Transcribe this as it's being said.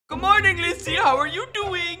Good morning, Lyssy. How are you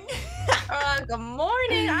doing? Good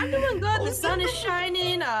morning. I'm doing good. The sun is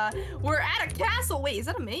shining. We're at a castle. Wait, is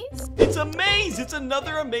that a maze? It's a maze. It's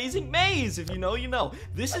another amazing maze. If you know, you know.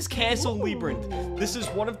 This is Castle Labyrinth. This is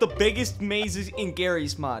one of the biggest mazes in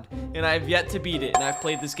Gary's mod, and I've yet to beat it. And I've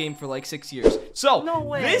played this game for like 6 years. So No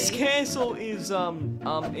way. this castle is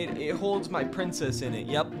it holds my princess in it.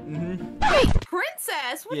 Yep. Wait,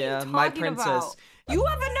 princess? What are you talking my princess. about? You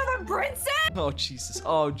have another princess? Oh Jesus.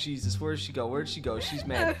 Oh Jesus. Where'd she go? Where'd she go? She's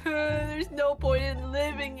mad. There's no point in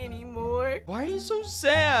living anymore. Why are you so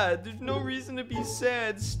sad? There's no reason to be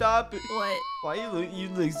sad. Stop it. What? Why you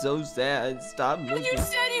look so sad? Stop looking. You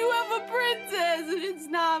said you have a princess and it's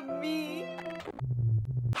not me.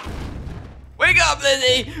 Wake up,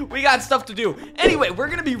 Lyssy! We got stuff to do. Anyway, we're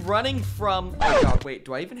gonna be running from. Oh God, wait.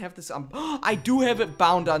 Do I even have this? I do have it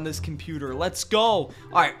bound on this computer. Let's go. All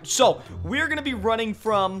right, so we're gonna be running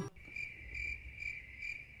from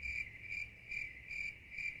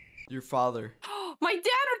your father. My dad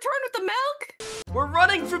returned with the milk? We're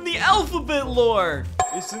running from the alphabet lore.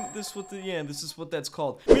 Isn't this what this is what that's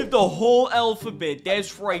called. We have the whole alphabet.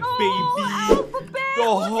 That's right, baby. Alphabet. The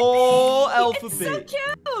whole alphabet. It's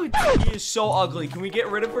so cute. He is so ugly. Can we get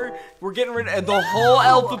rid of her? We're getting rid of the whole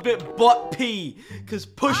alphabet but P. Cause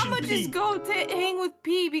pushing I'ma P. just go hang with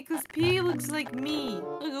P because P looks like me.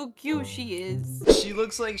 Look how cute she is. She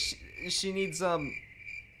looks like she needs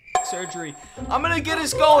surgery. I'm gonna get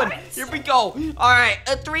us going. What? Here we go. All right,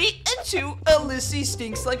 a 3, a 2, a Lyssy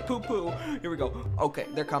stinks like poo poo. Here we go. Okay,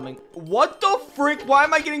 they're coming. What the frick? Why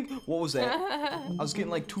am I getting? What was that? I was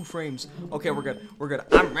getting like 2 frames. Okay, we're good. We're good.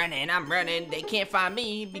 I'm running. They can't find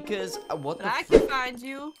me because what the? I can find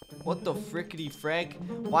you. What the frickety frack?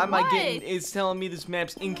 Why am I What? getting? It's telling me this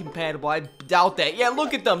map's incompatible. I doubt that. Yeah,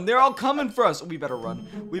 look at them. They're all coming for us. We better run.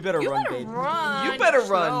 We better run, babe. Run, You better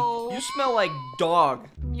run. Joe. You smell like dog.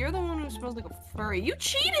 You're the one who smells like a furry. You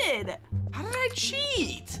cheated. How did I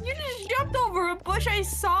cheat? You just jumped over a bush. I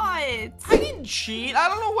saw it. I didn't cheat. I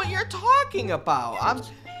don't know what you're talking about.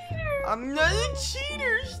 I'm not a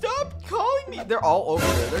cheater. Stop calling me. They're all over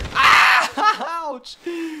there. Ouch.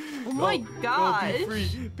 Oh my gosh. Be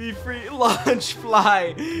free. Be free. Launch.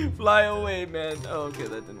 Fly. Fly away, man. Oh, okay,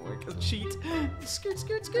 that didn't work. A cheat. Skirt.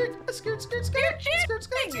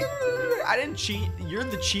 I didn't cheat. You're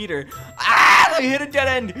the cheater. I hit a dead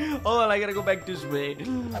end. Hold on, I gotta go back this way.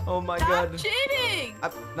 Oh my God. Stop cheating.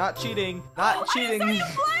 I'm not cheating. Not cheating. I saw you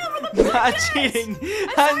fly over the Not bushes. cheating.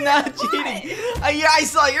 I saw I'm your not butt. cheating. Yeah, I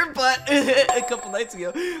saw your butt a couple nights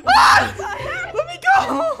ago. Ah! Let me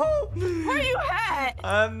go. Where are you at?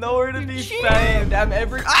 I'm nowhere to be cheater. found. I'm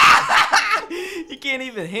every. Ah! You can't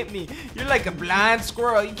even hit me. You're like a blind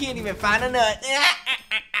squirrel. You can't even find a nut.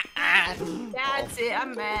 That's it.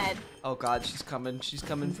 I'm mad. Oh God, she's coming. She's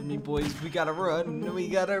coming for me, boys. We gotta run. We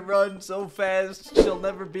gotta run so fast. She'll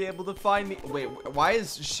never be able to find me. Wait, why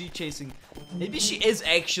is she chasing? Maybe she is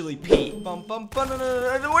actually P.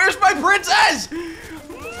 Where's my princess?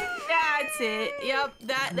 That's it. Yep.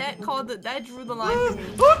 That drew the line for me.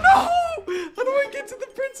 Oh no! How do I get to the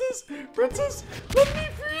princess? Princess, let me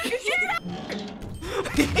free.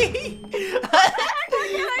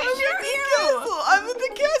 I'm in the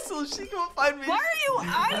castle. She can't find me. Why are you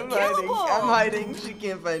unkillable? I'm hiding. She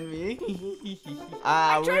can't find me.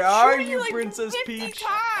 I tried Where are shooting you, like Princess 50 Peach?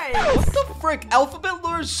 times. What the frick? Alphabet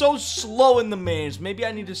lore is so slow in the maze. Maybe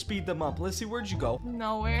I need to speed them up. Lyssy, where'd you go?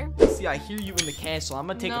 Nowhere. Lyssy, I hear you in the castle. I'm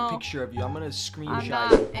gonna take a No. picture of you. I'm gonna I'm screenshot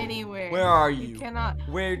not you. anywhere. Where are you? You cannot.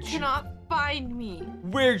 Where'd You you? cannot find me.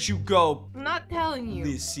 Where'd you go, I'm not telling you.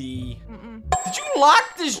 Lyssy? Mm-mm. Did you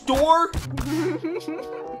lock this door?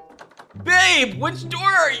 Babe, which door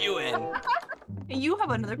are you in? You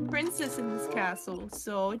have another princess in this castle,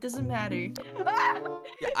 so it doesn't matter.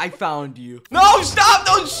 Yeah, I found you. No, stop!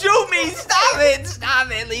 Don't shoot me! Stop it!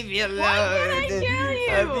 Stop it! Leave me alone. Why did I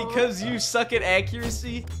kill you? Because you suck at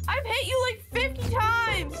accuracy. I've hit you like 50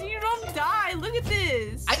 times and you don't die. Look at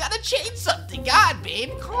this. I gotta change something. God,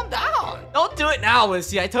 babe, calm down. Don't do it now,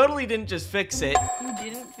 Lyssy. I totally didn't just fix it. You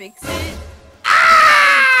didn't fix it?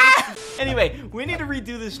 Anyway, we need to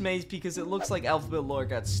redo this maze because it looks like alphabet lore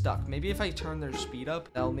got stuck. Maybe if I turn their speed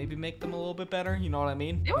up, that'll maybe make them a little bit better. You know what I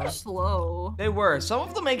mean? They were slow. They were. Some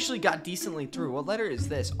of them actually got decently through. What letter is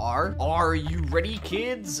this? R? Are you ready,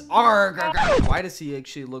 kids? R. Why does he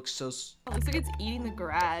actually look so... It looks like it's eating the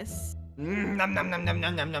grass. Nom nom nom nom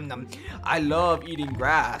nom nom nom nom. I love eating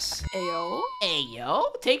grass. Ayo.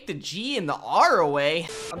 Ayo, take the G and the R away.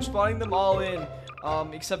 I'm spawning them all in,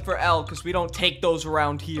 except for L, because we don't take those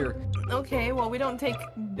around here. Okay, well, we don't take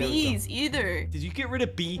B's either. Did you get rid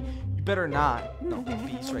of B? You better not. No,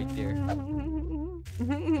 B's right there.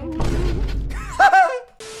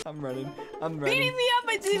 I'm running. I'm running. Beating me up.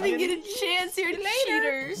 I didn't even get a chance here.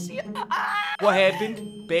 Cheaters. Ah. What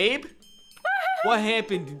happened? Babe? What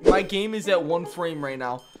happened? My game is at 1 frame right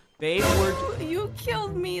now. Babe, You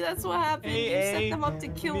killed me. That's what happened. You set them up to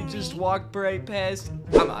kill me. We just walked right past.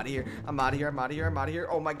 I'm out of here. I'm out of here. I'm out of here. I'm out of here.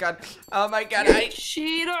 Oh my god. Oh my god. You're a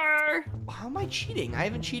cheater. How am I cheating? I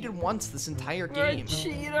haven't cheated once this entire You're a game.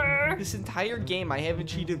 cheater. This entire game, I haven't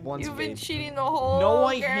cheated once. You've been babe. cheating the whole No,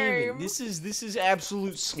 I game. haven't. This is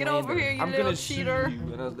absolute slander. Get over here, you I'm little gonna cheater. sue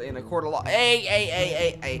you in a court of law.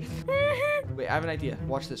 Hey. Wait, I have an idea.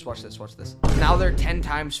 Watch this. Watch this. Watch this. Now they're 10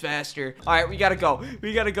 times faster. All right, we gotta go.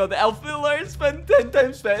 We gotta go. The alphabetlore is 10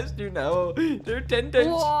 times faster now. They're 10 times.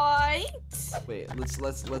 What? Wait,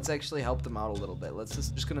 let's actually help them out a little bit. Let's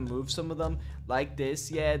just gonna move some of them like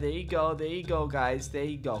this. Yeah, there you go. There you go, guys. There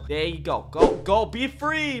you go. There you go. Go. Be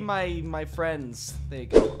free, my friends. There you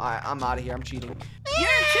go. I'm out of here. I'm cheating. You're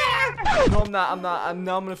a cheater. No, I'm not. I'm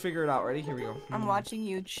gonna figure it out. Ready? Here we go. I'm watching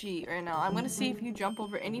you cheat right now. I'm gonna see if you jump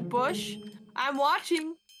over any bush. I'm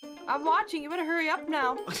watching. You better hurry up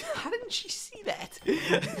now. How didn't she see that?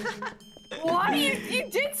 What? You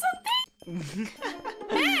did something?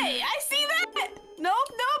 Hey, I see that. Nope.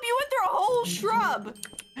 You went through a whole shrub.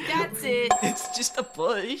 That's it. It's just a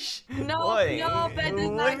bush. No, Boy, that does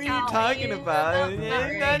not what are you count. talking about? No,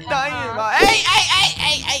 I'm not not talking right. about.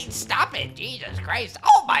 Hey! Stop it! Jesus Christ!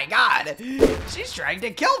 Oh my God! She's trying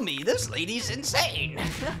to kill me. This lady's insane.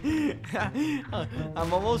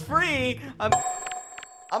 I'm almost free. I'm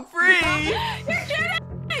free. You're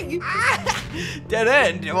kidding! Dead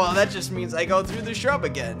end. Well, that just means I go through the shrub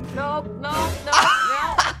again. No.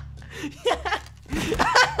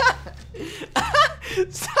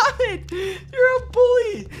 Stop it! You're a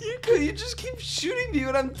bully! You just keep shooting me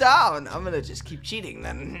when I'm down. I'm gonna just keep cheating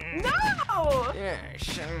then. No!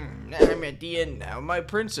 Yes, I'm at the end now. My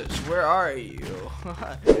princess, where are you?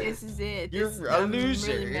 This is it. You're a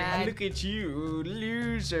loser. Really mad. Look at you,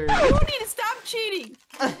 loser. You need to stop cheating.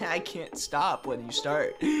 I can't stop when you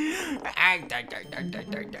start. Hey,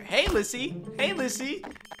 Lyssy.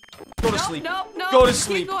 Go to sleep. No. Go to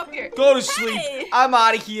sleep. Go up here. Go to sleep. Hey. I'm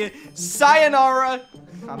out of here. Sayonara.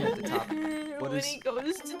 I'm at the top. When he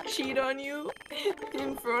goes to cheat on you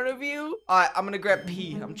in front of you. Alright, I'm gonna grab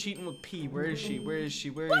P. I'm cheating with P. Where is she?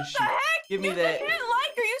 What the heck? Give me you that. You didn't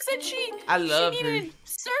like her. You said I love she needed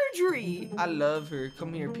surgery. I love her.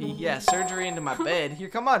 Come here, P. Yeah, surgery into my bed. Here,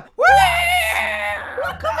 come on.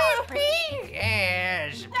 Come here, P.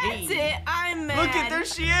 Yes, That's it. I'm mad. Look at there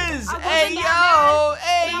she is. I wasn't Hey that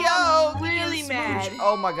yo. I'm really mad.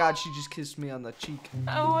 Oh my God, she just kissed me on the cheek.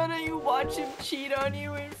 I want to watch him cheat on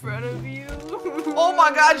you in front of you. Oh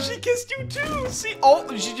my God, she kissed you too. See? Oh,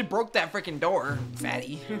 she just broke that freaking door,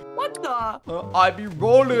 fatty. What the? I be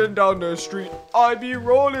rolling down the street. I be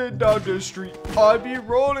rolling down the street. I be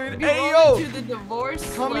rolling. You Hey rolled yo. into the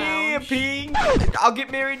divorce Come here, lounge. P. I'll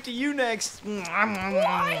get married to you next.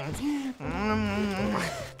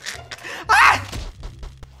 Ah!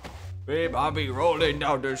 Babe, I be rolling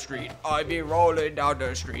down the street. I be rolling down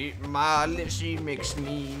the street. My Lyssy makes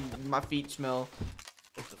me, my feet smell.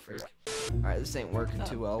 What the frick? Alright, this ain't working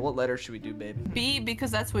too well. What letter should we do, babe? B,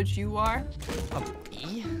 because that's what you are. A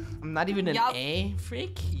B? I'm not even an Yup. A?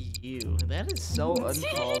 Frick you. That is so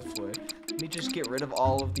uncalled for. Let me just get rid of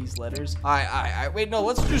all of these letters. Alright. Wait, no,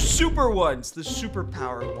 let's do super ones. The super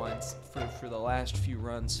power ones for the last few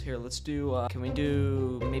runs. Here, let's do, can we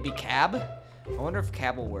do maybe cab? I wonder if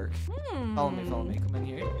cab will work. Follow me. Come in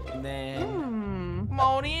here. And then, come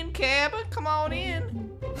on in, cab. Come on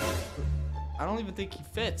in. I don't even think he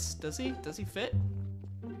fits. Does he? Does he fit?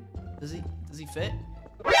 Does he fit?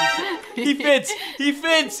 He fits! He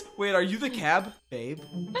fits! Wait, are you the cab? Babe?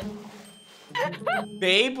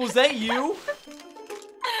 Babe, was that you?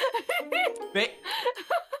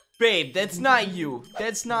 Babe, that's not you.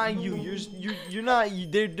 That's not you. You're not,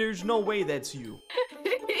 there's no way that's you.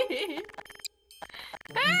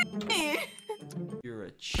 You're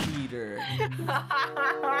a cheater.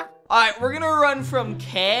 Alright, we're gonna run from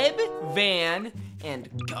cab, van, and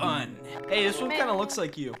gun. Hey, this one kind of looks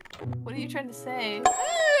like you. What are you trying to say?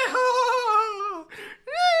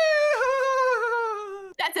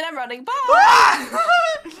 That's it, I'm running. Bye!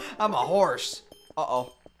 I'm a horse.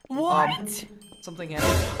 Uh-oh. What? Something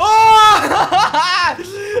happened. Oh!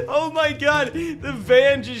 Oh my God! The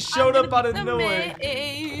van just showed up out of nowhere.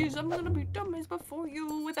 Maze. I'm gonna be the maze before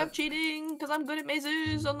you without cheating, because I'm good at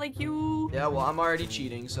mazes, unlike you. Yeah, well, I'm already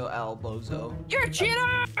cheating, so L, bozo. You're a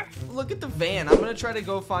cheater! Look at the van. I'm gonna try to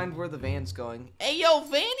go find where the van's going. Hey, yo,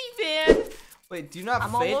 Vanny van! Wait, do you not I'm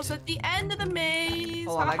fit? almost at the end of the maze.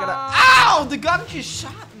 Hold on, I Haha. gotta. Ow! The gun just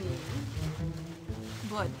shot me.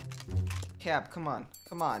 Blood. Cab, come on.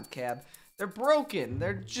 Come on, Cab. They're broken.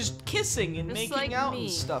 They're just kissing and Just making like out me. and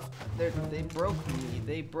stuff. They broke me.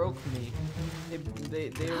 They broke me. They're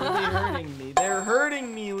really hurting me. They're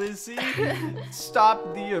hurting me, Lyssy.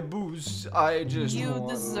 Stop the abuse. I just You want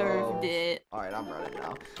deserved love. it. All right, I'm running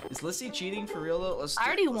now. Is Lyssy cheating for real though? I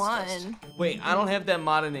already let's won. test. Wait, I don't have that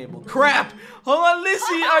mod enabled. Crap! Hold on,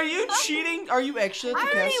 Lyssy. Are you cheating? Are you actually at the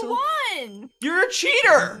I already castle? won. You're a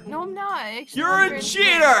cheater. No, I'm not. Actually, You're a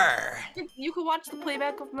cheater. You could watch the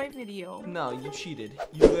playback of my video. No, you cheated.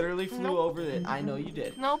 You literally flew Nope. over it. I know you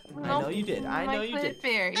did. Nope. I know you did. I know you did.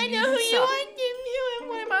 Fair. I know who you suck. are.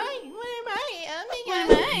 What am I? What am I? Oh my What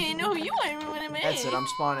am I? I know who you are. What am I? That's it. I'm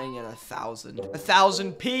spawning at 1,000.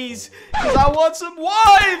 1,000 peas. Cause I want some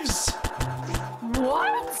wives.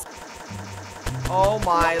 What? Oh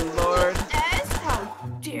my lord. S? How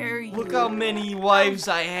dare you? Look how many wives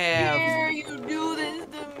I How have. dare you do this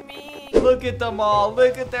to me? Look at them all.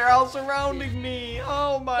 Look at they're all surrounding me.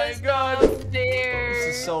 Oh my That's god. not fair.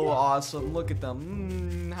 This is so awesome. Look at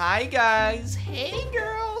them. Hi guys. Hey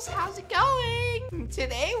girls. How's it going?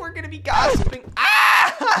 Today we're gonna be gossiping.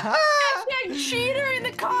 Ah! Hashtag cheater in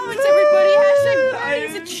the comments, everybody. Hashtag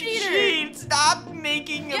Birdie's a cheater. Cheat. Stop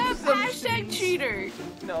making Yep, assumptions. hashtag cheater.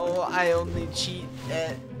 No, I only cheat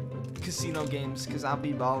at casino games because I'll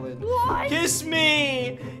be balling. What? Kiss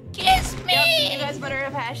me. Kiss me. Yep, you guys better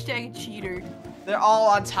have hashtag cheater. They're all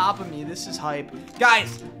on top of me. This is hype.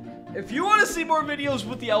 Guys, if you want to see more videos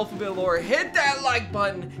with the alphabet lore, hit that like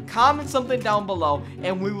button, comment something down below,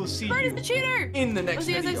 and we will see Birdie's you the cheater. in the next We'll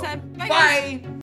see you guys video. next time. Bye, guys. Bye.